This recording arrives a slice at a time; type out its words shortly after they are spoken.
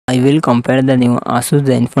I will compare the new Asus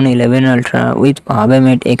Zenfone 11 Ultra with Huawei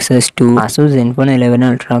Mate X2. Asus Zenfone 11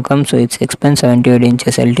 Ultra comes with 6.78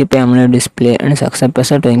 inches LTP AMOLED display and success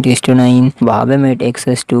ratio 20:9. Huawei Mate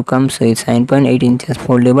X2 comes with 7.8 inches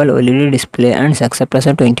foldable OLED display and success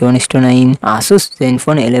ratio 21:9. Asus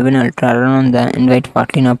Zenfone 11 Ultra run on the Android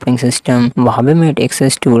 14 operating system. Huawei Mate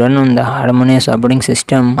X2 run on the Harmonious operating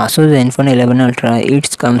system. Asus Zenfone 11 Ultra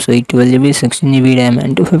it comes with 12GB 16GB RAM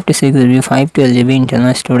and 256GB 512GB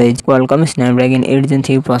internal storage. Qualcomm Snapdragon 8 Gen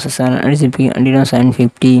 3 processor and GPU Adreno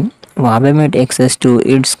 750. Huawei Mate X2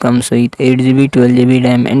 it comes with 8GB 12GB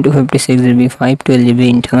RAM and 256GB 512GB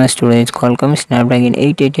internal storage. Qualcomm Snapdragon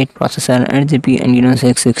 888 processor and GPU Adreno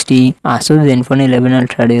 660. Asus Zenfone 11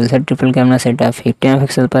 Ultra dual set triple camera setup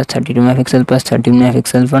 50MP plus 32MP plus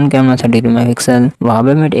 13MP front camera 32MP.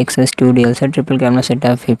 Huawei Mate X2 dual set triple camera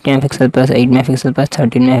setup 50MP plus 8MP plus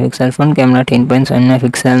 13MP front camera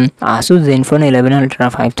 10.7MP. Asus Zenfone 11 Ultra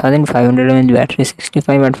 5500mAh battery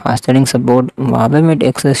 65W fast charging support. Huawei Mate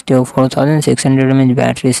X2 4600mAh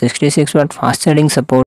battery 66W fast charging support.